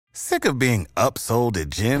Sick of being upsold at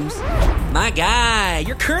gyms? My guy,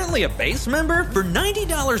 you're currently a base member? For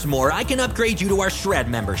 $90 more, I can upgrade you to our Shred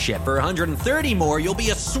membership. For $130 more, you'll be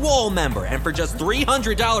a Swole member. And for just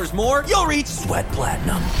 $300 more, you'll reach Sweat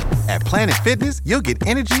Platinum. At Planet Fitness, you'll get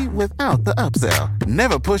energy without the upsell.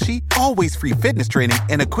 Never pushy, always free fitness training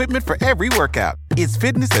and equipment for every workout. It's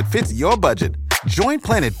fitness that fits your budget. Join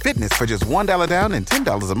Planet Fitness for just $1 down and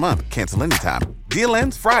 $10 a month. Cancel anytime. Deal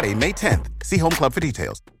ends Friday, May 10th. See Home Club for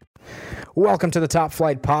details. Welcome to the Top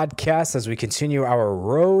Flight Podcast as we continue our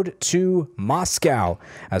road to Moscow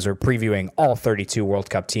as we're previewing all 32 World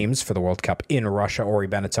Cup teams for the World Cup in Russia. Ori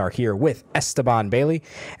Benatar here with Esteban Bailey,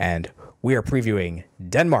 and we are previewing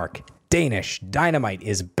Denmark. Danish Dynamite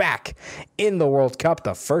is back in the World Cup,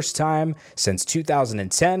 the first time since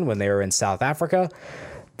 2010 when they were in South Africa.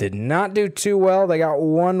 Did not do too well. They got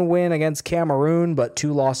one win against Cameroon, but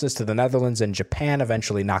two losses to the Netherlands and Japan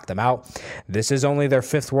eventually knocked them out. This is only their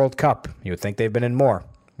fifth World Cup. You would think they've been in more.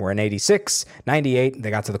 We're in 86, 98. They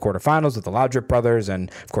got to the quarterfinals with the Laudrup brothers and,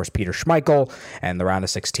 of course, Peter Schmeichel, and the round of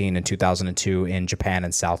 16 in 2002 in Japan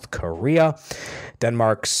and South Korea.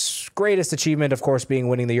 Denmark's greatest achievement, of course, being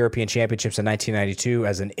winning the European Championships in 1992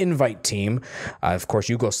 as an invite team. Of course,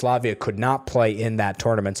 Yugoslavia could not play in that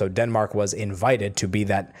tournament, so Denmark was invited to be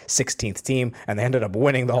that 16th team, and they ended up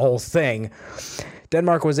winning the whole thing.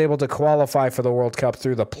 Denmark was able to qualify for the World Cup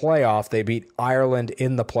through the playoff. They beat Ireland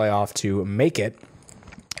in the playoff to make it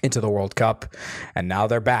into the World Cup, and now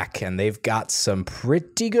they're back, and they've got some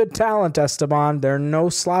pretty good talent, Esteban. They're no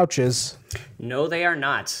slouches. No, they are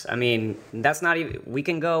not. I mean, that's not even... We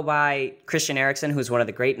can go by Christian Eriksen, who's one of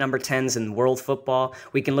the great number 10s in world football.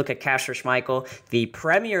 We can look at Kasper Schmeichel, the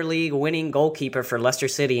Premier League winning goalkeeper for Leicester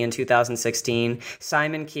City in 2016.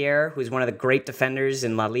 Simon Kjær, who's one of the great defenders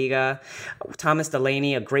in La Liga. Thomas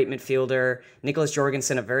Delaney, a great midfielder. Nicholas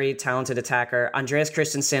Jorgensen, a very talented attacker. Andreas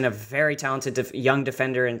Christensen, a very talented young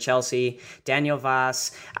defender in Chelsea. Daniel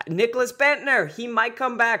Vaz. Nicholas Bentner, he might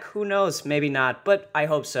come back. Who knows? Maybe not, but I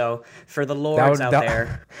hope so. For the Lords out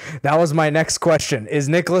there. That was my next question. Is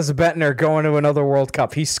Nicholas Bentner going to another World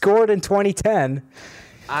Cup? He scored in 2010.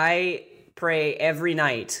 I pray every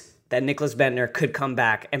night that Nicholas Bentner could come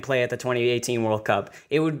back and play at the 2018 World Cup.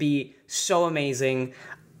 It would be so amazing.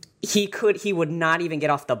 He would not even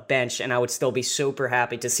get off the bench, and I would still be super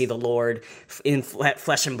happy to see the Lord in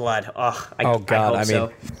flesh and blood. I hope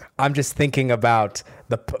so. I'm just thinking about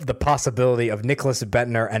the possibility of Nicholas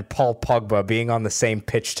Bentner and Paul Pogba being on the same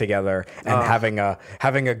pitch together and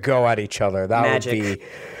having a go at each other.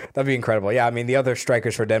 That'd be incredible. Yeah, I mean, the other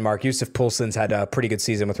strikers for Denmark, Yusuf Poulsen's had a pretty good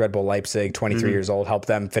season with Red Bull Leipzig, 23 years old, helped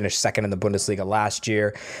them finish second in the Bundesliga last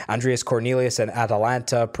year. Andreas Cornelius and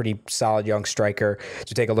Atalanta, pretty solid young striker.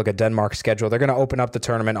 So take a look at Denmark's schedule. They're going to open up the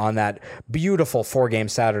tournament on that beautiful 4-game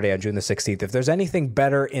Saturday on June the 16th. If there's anything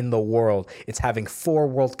better in the world, it's having 4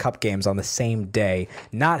 World Cup games on the same day,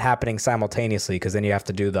 not happening simultaneously, because then you have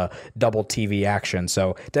to do the double TV action.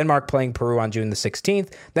 So Denmark playing Peru on June the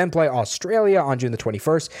 16th, then play Australia on June the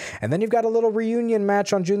 21st, and then you've got a little reunion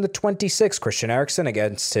match on June the 26th, Christian Eriksen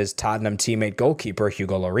against his Tottenham teammate goalkeeper,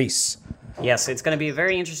 Hugo Lloris. Yes, it's going to be a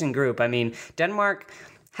very interesting group. I mean, Denmark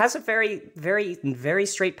has a very, very, very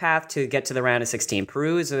straight path to get to the round of 16.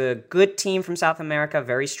 Peru is a good team from South America,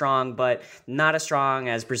 very strong, but not as strong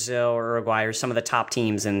as Brazil or Uruguay or some of the top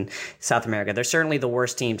teams in South America. They're certainly the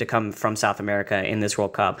worst team to come from South America in this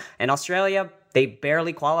World Cup. And Australia, they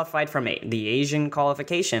barely qualified from the Asian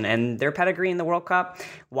qualification, and their pedigree in the World Cup,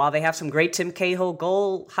 while they have some great Tim Cahill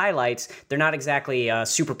goal highlights, they're not exactly a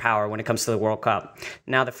superpower when it comes to the World Cup.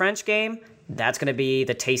 Now, the French game, that's going to be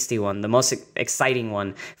the tasty one, the most exciting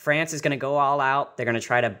one. France is going to go all out. They're going to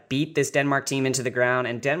try to beat this Denmark team into the ground,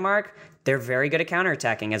 and Denmark, they're very good at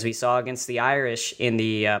counterattacking, as we saw against the Irish in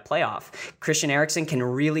the playoff. Christian Eriksen can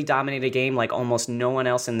really dominate a game like almost no one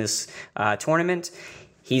else in this tournament.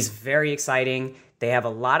 He's very exciting. They have a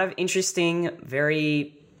lot of interesting,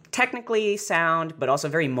 very technically sound, but also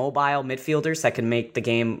very mobile midfielders that can make the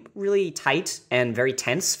game really tight and very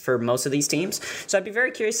tense for most of these teams. So I'd be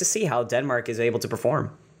very curious to see how Denmark is able to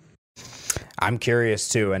perform. I'm curious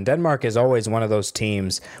too. And Denmark is always one of those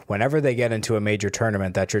teams, whenever they get into a major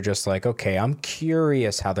tournament, that you're just like, okay, I'm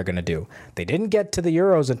curious how they're going to do. They didn't get to the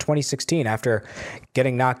Euros in 2016 after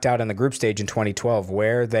getting knocked out in the group stage in 2012,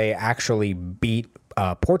 where they actually beat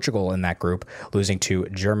Portugal in that group, losing to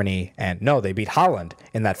Germany. And no, they beat Holland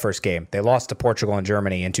in that first game. They lost to Portugal and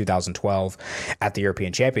Germany in 2012 at the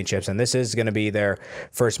European Championships. And this is going to be their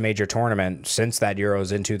first major tournament since that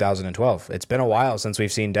Euros in 2012. It's been a while since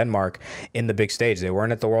we've seen Denmark in the big stage. They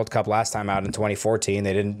weren't at the World Cup last time out in 2014.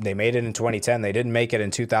 They made it in 2010. They didn't make it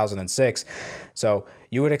in 2006. So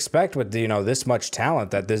you would expect with, this much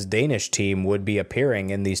talent that this Danish team would be appearing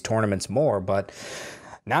in these tournaments more, but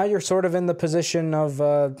now you're sort of in the position of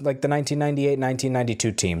like the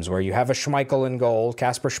 1998-1992 teams where you have a Schmeichel in goal,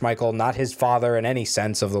 Kasper Schmeichel, not his father in any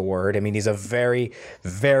sense of the word. I mean, he's a very,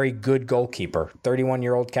 very good goalkeeper.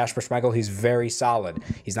 31-year-old Kasper Schmeichel, he's very solid.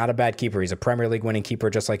 He's not a bad keeper. He's a Premier League winning keeper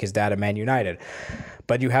just like his dad at Man United.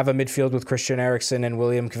 But you have a midfield with Christian Eriksen and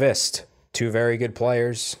William Kvist, two very good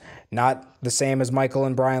players. Not the same as Michael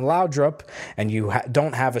and Brian Laudrup, and you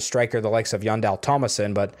don't have a striker the likes of Jon Dahl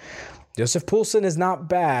Tomasson, but Josef Poulsen is not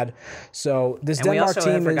bad. So this and Denmark we also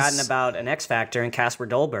team have forgotten about an X factor in Kasper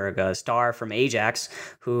Dolberg, a star from Ajax,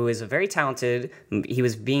 who is a very talented. He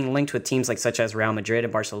was being linked with teams like such as Real Madrid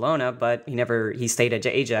and Barcelona, but he stayed at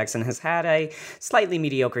Ajax and has had a slightly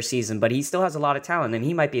mediocre season. But he still has a lot of talent, and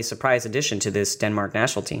he might be a surprise addition to this Denmark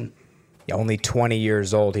national team. Only 20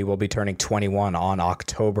 years old. He will be turning 21 on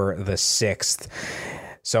October the 6th.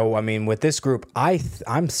 So I mean, with this group,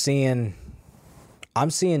 I'm seeing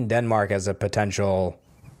Denmark as a potential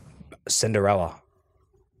Cinderella.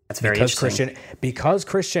 That's very interesting. Because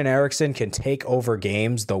Christian Eriksen can take over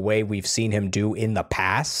games the way we've seen him do in the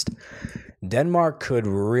past, Denmark could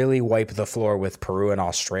really wipe the floor with Peru and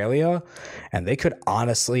Australia, and they could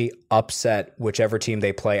honestly upset whichever team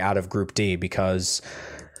they play out of Group D, because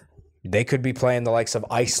they could be playing the likes of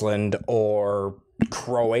Iceland or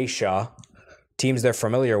Croatia, teams they're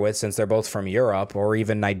familiar with since they're both from Europe, or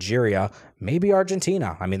even Nigeria, maybe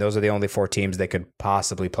Argentina. I mean, those are the only four teams they could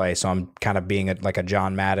possibly play. So I'm kind of being like a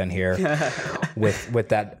John Madden here with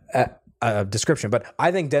that description. But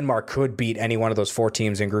I think Denmark could beat any one of those four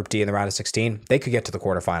teams in Group D in the round of 16. They could get to the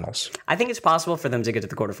quarterfinals. I think it's possible for them to get to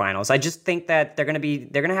the quarterfinals. I just think that they're going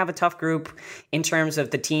to have a tough group in terms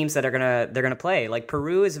of the teams that they're going to play. Like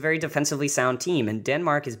Peru is a very defensively sound team, and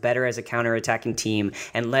Denmark is better as a counterattacking team,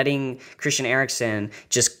 and letting Christian Eriksen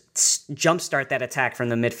just jumpstart that attack from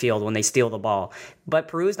the midfield when they steal the ball. But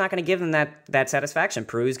Peru is not going to give them that satisfaction.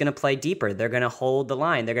 Peru is going to play deeper. They're going to hold the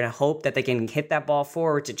line. They're going to hope that they can hit that ball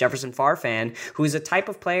forward to Jefferson Farfan, who is a type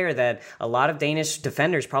of player that a lot of Danish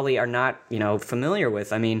defenders probably are not, familiar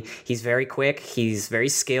with. I mean, he's very quick. He's very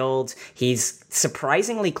skilled. He's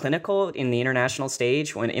surprisingly clinical in the international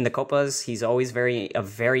stage. When in the Copas, he's always a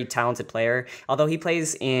very talented player. Although he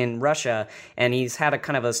plays in Russia and he's had a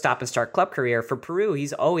kind of a stop and start club career, for Peru,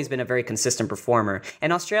 he's always been a very consistent performer.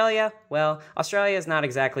 And Australia is not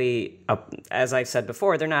exactly, as I've said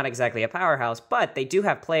before, they're not exactly a powerhouse, but they do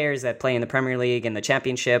have players that play in the Premier League and the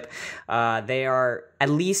Championship. They are at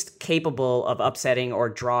least capable of upsetting or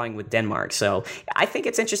drawing with Denmark. So I think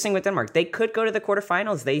it's interesting with Denmark. They could go to the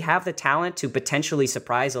quarterfinals. They have the talent to potentially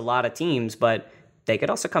surprise a lot of teams, but they could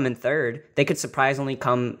also come in third. They could surprisingly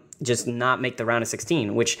just not make the round of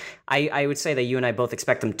 16, which I would say that you and I both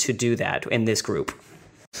expect them to do that in this group.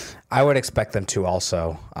 I would expect them to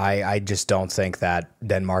also. I just don't think that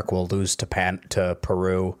Denmark will lose to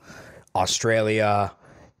Peru. Australia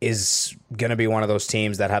is going to be one of those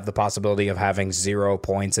teams that have the possibility of having 0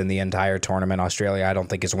 points in the entire tournament. Australia, I don't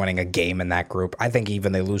think, is winning a game in that group. I think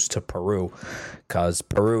even they lose to Peru, because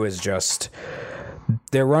Peru is just...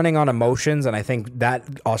 they're running on emotions, and I think that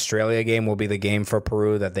Australia game will be the game for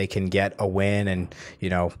Peru that they can get a win and,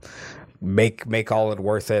 make all it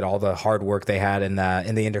worth it, all the hard work they had in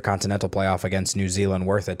the Intercontinental playoff against New Zealand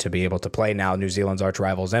worth it to be able to play now New Zealand's arch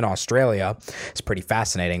rivals in Australia. It's pretty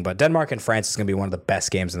fascinating. But Denmark and France is going to be one of the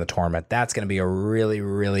best games in the tournament. That's going to be a really,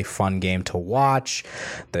 really fun game to watch.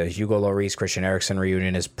 The Hugo Lloris, Christian Eriksen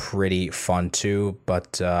reunion is pretty fun too.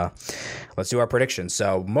 But let's do our predictions.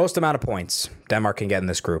 So most amount of points Denmark can get in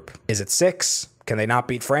this group. Is it 6? Can they not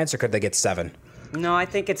beat France, or could they get 7? No, I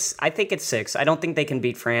think it's 6. I don't think they can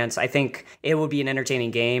beat France. I think it would be an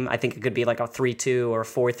entertaining game. I think it could be like a 3-2 or a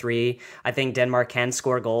 4-3. I think Denmark can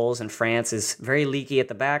score goals, and France is very leaky at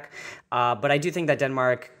the back. But I do think that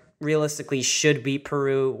Denmark realistically should beat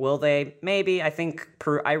Peru. Will they? Maybe. I think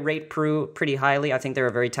I rate Peru pretty highly. I think they're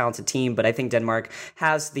a very talented team, but I think Denmark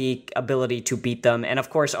has the ability to beat them. And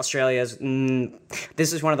of course,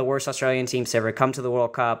 this is one of the worst Australian teams to ever come to the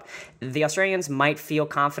World Cup. The Australians might feel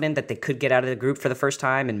confident that they could get out of the group for the first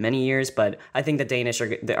time in many years, but I think the Danish are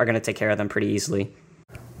going to take care of them pretty easily.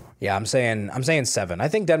 Yeah, I'm saying 7. I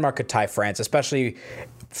think Denmark could tie France, especially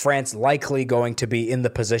France likely going to be in the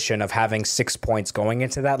position of having 6 points going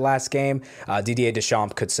into that last game. Didier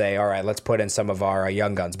Deschamps could say, all right, let's put in some of our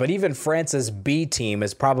young guns. But even France's B team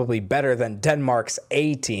is probably better than Denmark's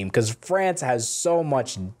A team because France has so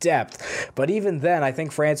much depth. But even then, I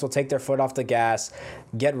think France will take their foot off the gas,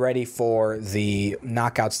 get ready for the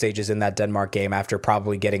knockout stages in that Denmark game after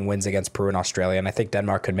probably getting wins against Peru and Australia. And I think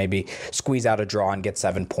Denmark could maybe squeeze out a draw and get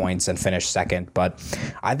 7 points and finish second. But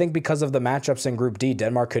I think because of the matchups in Group D,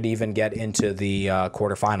 Denmark could even get into the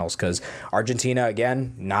quarterfinals because Argentina,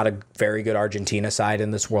 again, not a very good Argentina side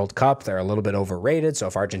in this World Cup. They're a little bit overrated. So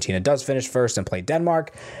if Argentina does finish first and play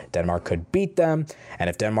Denmark, Denmark could beat them. And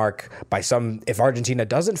if Argentina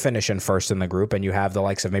doesn't finish in first in the group and you have the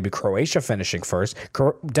likes of maybe Croatia finishing first,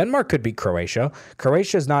 Denmark could beat Croatia.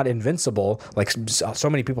 Croatia is not invincible like so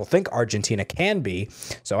many people think Argentina can be.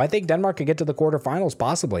 So I think Denmark could get to the quarterfinals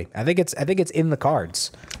possibly. I think it's in the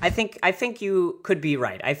cards. I think you could be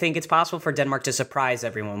right. I think it's possible for Denmark to surprise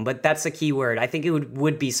everyone, but that's the key word. I think it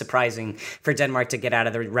would be surprising for Denmark to get out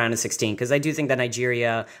of the round of 16 because I do think that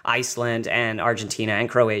Nigeria, Iceland, and Argentina and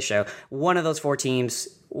Croatia, one of those 4 teams,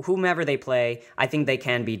 whomever they play, I think they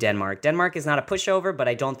can beat Denmark. Denmark is not a pushover, but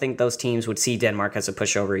I don't think those teams would see Denmark as a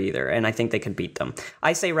pushover either, and I think they could beat them.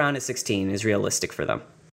 I say round of 16 is realistic for them.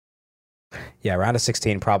 Yeah, round of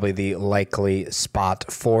 16, probably the likely spot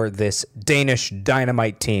for this Danish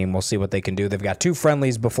Dynamite team. We'll see what they can do. They've got 2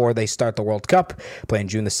 friendlies before they start the World Cup, playing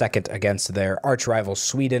June the 2nd against their arch rival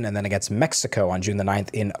Sweden, and then against Mexico on June the 9th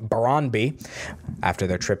in Brøndby after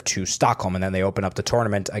their trip to Stockholm. And then they open up the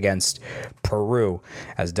tournament against Peru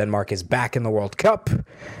as Denmark is back in the World Cup.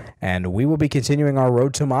 And we will be continuing our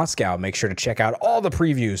road to Moscow. Make sure to check out all the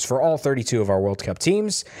previews for all 32 of our World Cup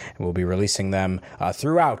teams. And we'll be releasing them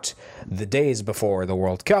throughout the days before the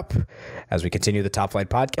World Cup as we continue the Top Flight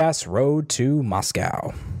Podcast, Road to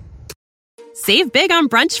Moscow. Save big on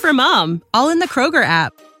brunch for mom, all in the Kroger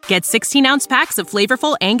app. Get 16-ounce packs of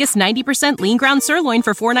flavorful Angus 90% lean ground sirloin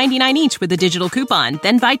for $4.99 each with a digital coupon.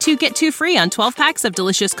 Then buy 2, get 2 free on 12 packs of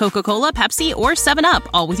delicious Coca-Cola, Pepsi, or 7-Up,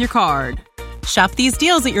 all with your card. Shop these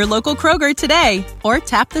deals at your local Kroger today, or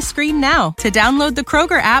tap the screen now to download the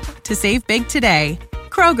Kroger app to save big today.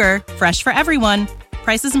 Kroger, fresh for everyone.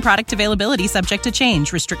 Prices and product availability subject to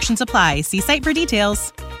change. Restrictions apply. See site for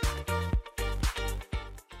details.